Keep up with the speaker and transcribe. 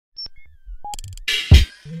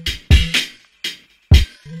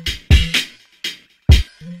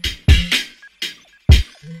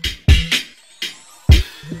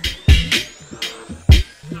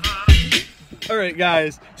Alright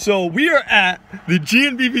guys, so we are at the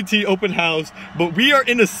Gnbvt open house, but we are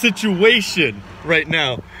in a situation right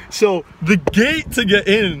now. So the gate to get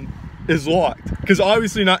in is locked, because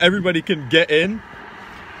obviously not everybody can get in.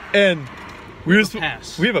 And we have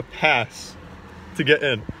a pass to get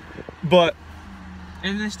in. But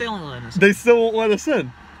and they still won't let us in. They still won't let us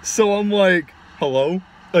in. So I'm like, hello?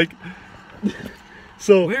 Like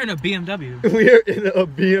so we're in a BMW. We're in a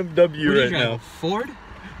BMW right now. Ford?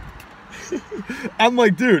 I'm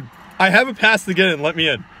like, dude, I have a pass to get in, let me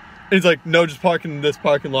in. And he's like, no, just park in this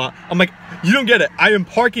parking lot. I'm like, you don't get it. I am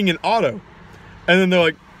parking an auto. And then they're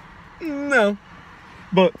like, no.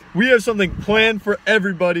 But we have something planned for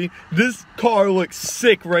everybody. This car looks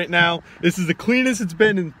sick right now. This is the cleanest it's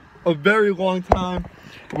been in a very long time.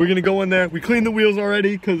 We're gonna go in there. We cleaned the wheels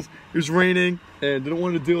already because it was raining and didn't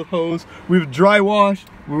want to deal with hose. We have a dry wash,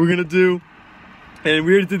 what we're gonna do. And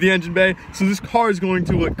we already did the engine bay, so this car is going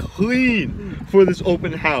to look clean for this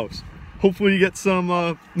open house. Hopefully you get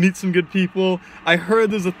some, meet some good people. I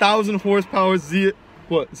heard there's 1,000 horsepower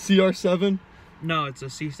CR7? No, it's a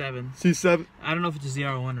C7. C7? I don't know if it's a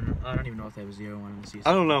ZR1 or I don't even know if they have a ZR1 in the C7.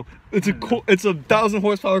 I don't know. It's a 1,000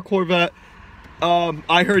 horsepower Corvette.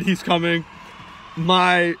 I heard he's coming.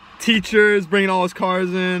 My teacher is bringing all his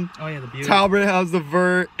cars in. Oh yeah, the Buick. Talbot has the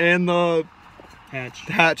Vert and the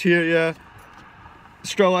hatch here, yeah.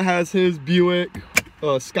 Strella has his Buick,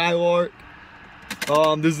 Skylark.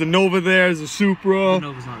 There's the Nova there, there's a Supra. The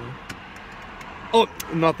Nova's not there. Oh,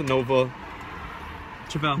 not the Nova.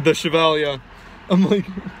 Chevelle. The Chevelle, yeah. I'm like,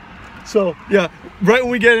 so yeah, right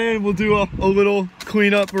when we get in, we'll do a little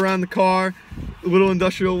cleanup around the car, a little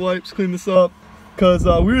industrial wipes, clean this up. Cause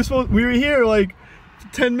we were here like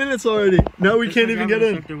 10 minutes already. Now we can't even get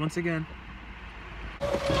in. Once again.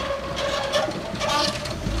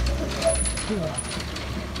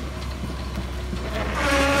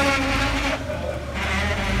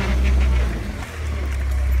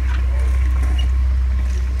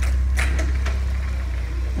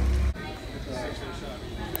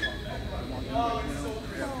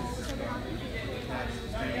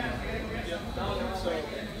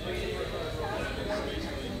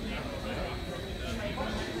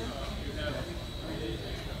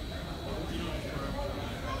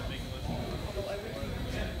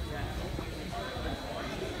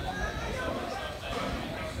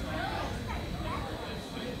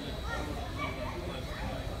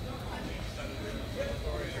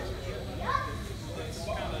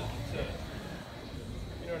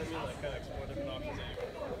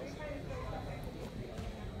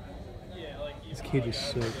 This cage is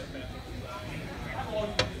sick.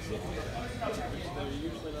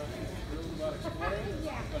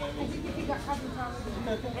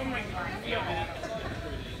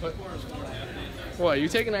 What, are you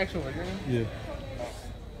taking actual liquor? Yeah.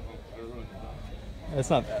 That's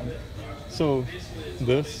not bad. So,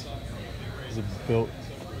 this is a built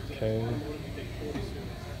K.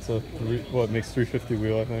 It's a what makes 350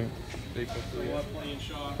 wheel, I think.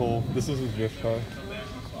 350. Full. This is his drift car.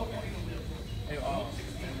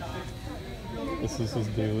 This is his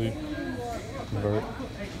daily Vert.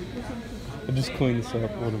 I just cleaned this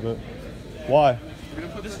up a little bit. Why? We're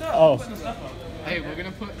gonna put this stuff. Oh. Hey, we're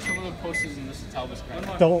gonna put some of the posters in this Talbot's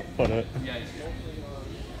car. Don't put it. Yeah.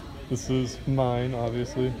 This is mine,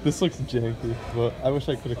 obviously. This looks janky, but I wish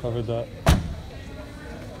I could have covered that.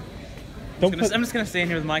 I'm just gonna stay in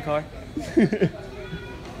here with my car.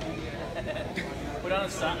 Put on a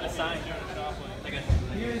sign.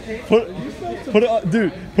 Put it on,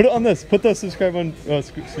 dude. Put it on this. Put the subscribe on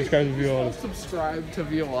subscribe to Vio Auto. Subscribe to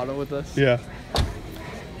Vio Auto with us. Yeah.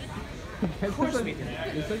 Of course we can.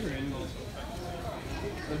 It's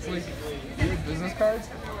like your business cards.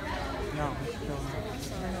 No.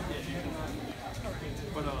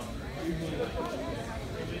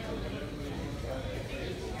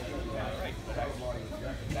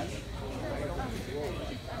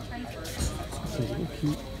 This is really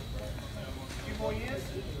cute.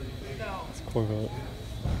 It's Corvette.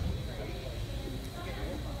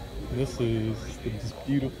 This is this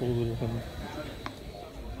beautiful little one.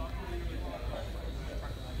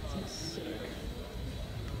 This is sick.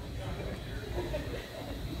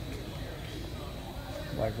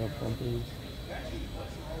 Black up bumpers.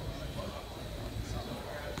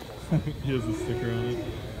 He has a sticker on it.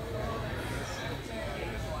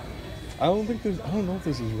 I don't know if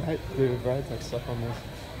this is right. The ride tech stuff on this.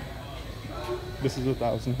 This is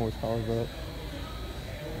 1,000 horsepower, but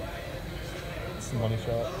it's the money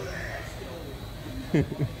shot.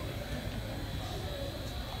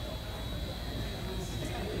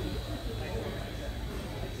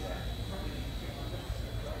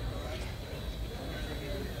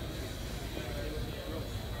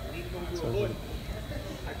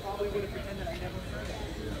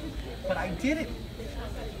 didn't.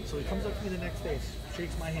 So he comes up to me the next day,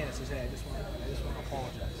 shakes my hand, and says, "Hey, I just want to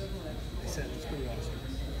apologize." I said, "It's pretty awesome."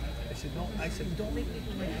 I said, "Don't make me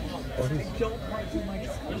do my job. I don't want to do my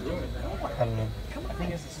job." I don't know. Come on. I think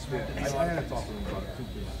it's weird.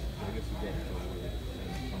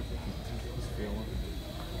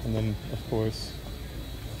 And then, of course,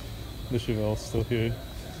 the Chevelle's still here.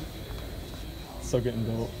 Still getting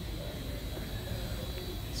built.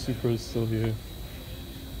 Supra's still here.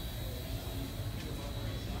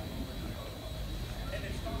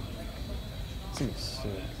 This thing's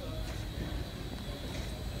sick.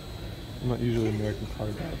 I'm not usually an American car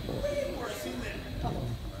guy, but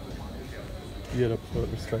you gotta put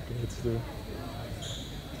respect where it's due.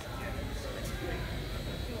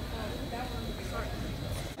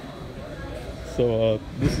 So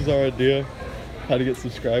this is our idea, how to get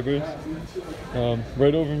subscribers.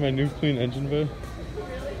 Right over my new clean engine bay.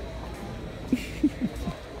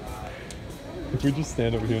 If we just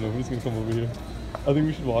stand over here, nobody's gonna come over here. I think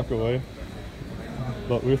we should walk away.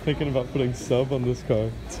 But we're thinking about putting sub on this car,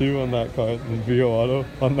 2 on that car, and VO Auto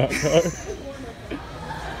on that car.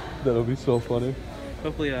 That'll be so funny.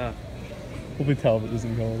 Hopefully, Hopefully Talbot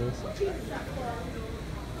doesn't call us.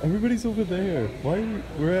 Everybody's over there. Why are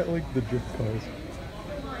we're at like the drift cars.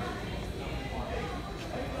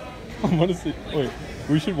 I want to see. Wait,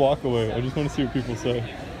 we should walk away. I just want to see what people say.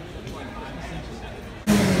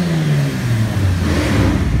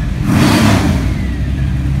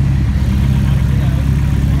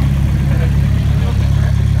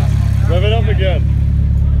 Rev it up again.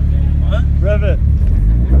 What? Rev it.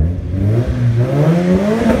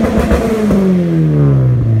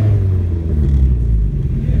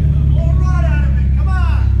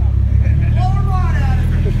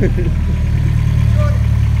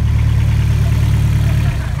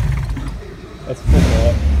 That's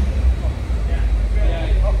football.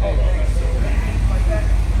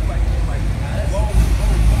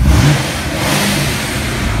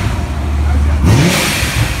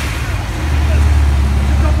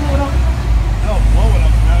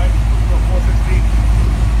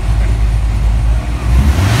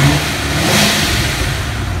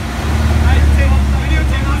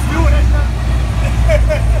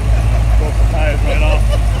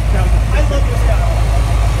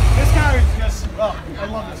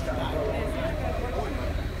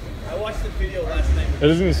 It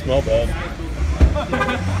doesn't even smell bad.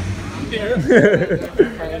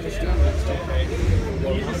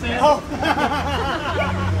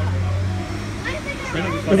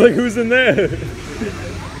 It's like, who's in there? 7.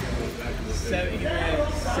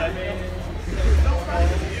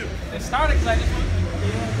 It started because I just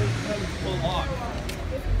pull lock.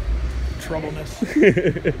 Troubleness.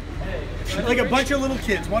 Like a bunch of little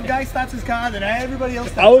kids. One guy starts his car, then everybody else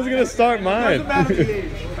starts. I was gonna start mine. Doesn't matter the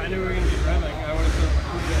age. If I knew we were going to be running, I would have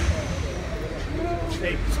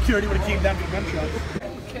Hey, security would have came down for gunshots.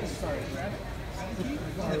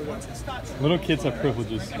 Little kids have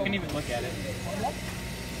privileges. I couldn't even look at it.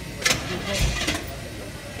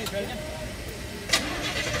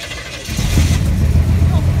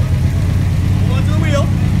 Hold on to the wheel.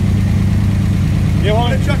 You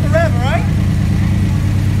want Chuck the rev, all right?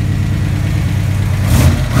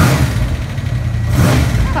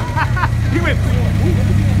 He went.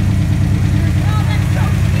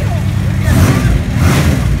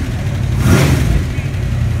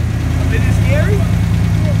 Is it scary?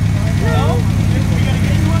 No? We gotta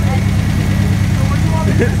get you one? So what do you want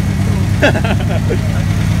me to do?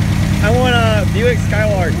 I want a Buick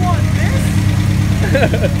Skylark. You want this?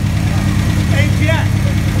 Hey, Jack.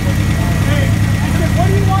 Hey, I said, what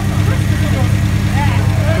do you want for Christmas? He goes,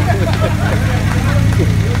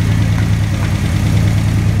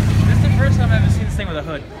 This is the first time I've ever seen this thing with a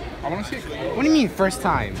hood. I want to see it. What do you mean first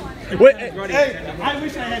time? Wait, hey, I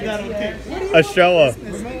wish I had that on tape. Estrella.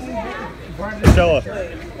 Estrella.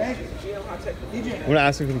 I'm gonna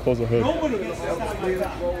ask him to close the hood. Nobody gets to stop my car.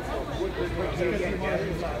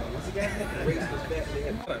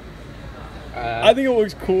 I think it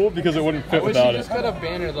looks cool because it wouldn't I fit wish without you it. just got a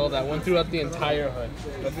banner though that went throughout the entire hood.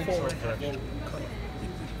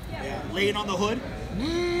 Lay it on the hood.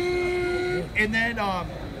 And then, and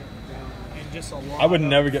just a lot. I would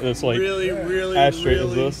never get this like really as straight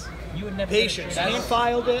as this. You would never Patience. Hand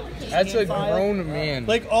filed it. That's a hand filed. grown man.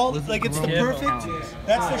 Like it's the perfect.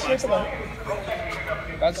 That's the shape of it.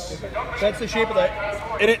 That's the shape of that.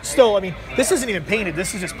 And it still, I mean, this isn't even painted.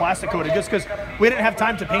 This is just plastic coated, just because we didn't have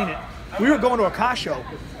time to paint it. We were going to a car show,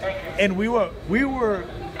 and we were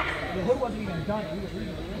The hood wasn't even done.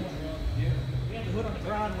 We had the hood on the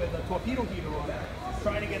ground with a torpedo heater on it,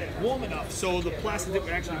 trying to get it warm enough so the plastic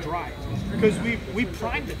would actually dry. Because we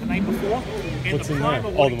primed it the night before, and What's the in primer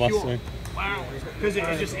there? Oh, the wouldn't cure. Mustang. Wow. Because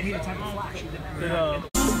it needed time to flash. It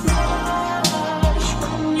didn't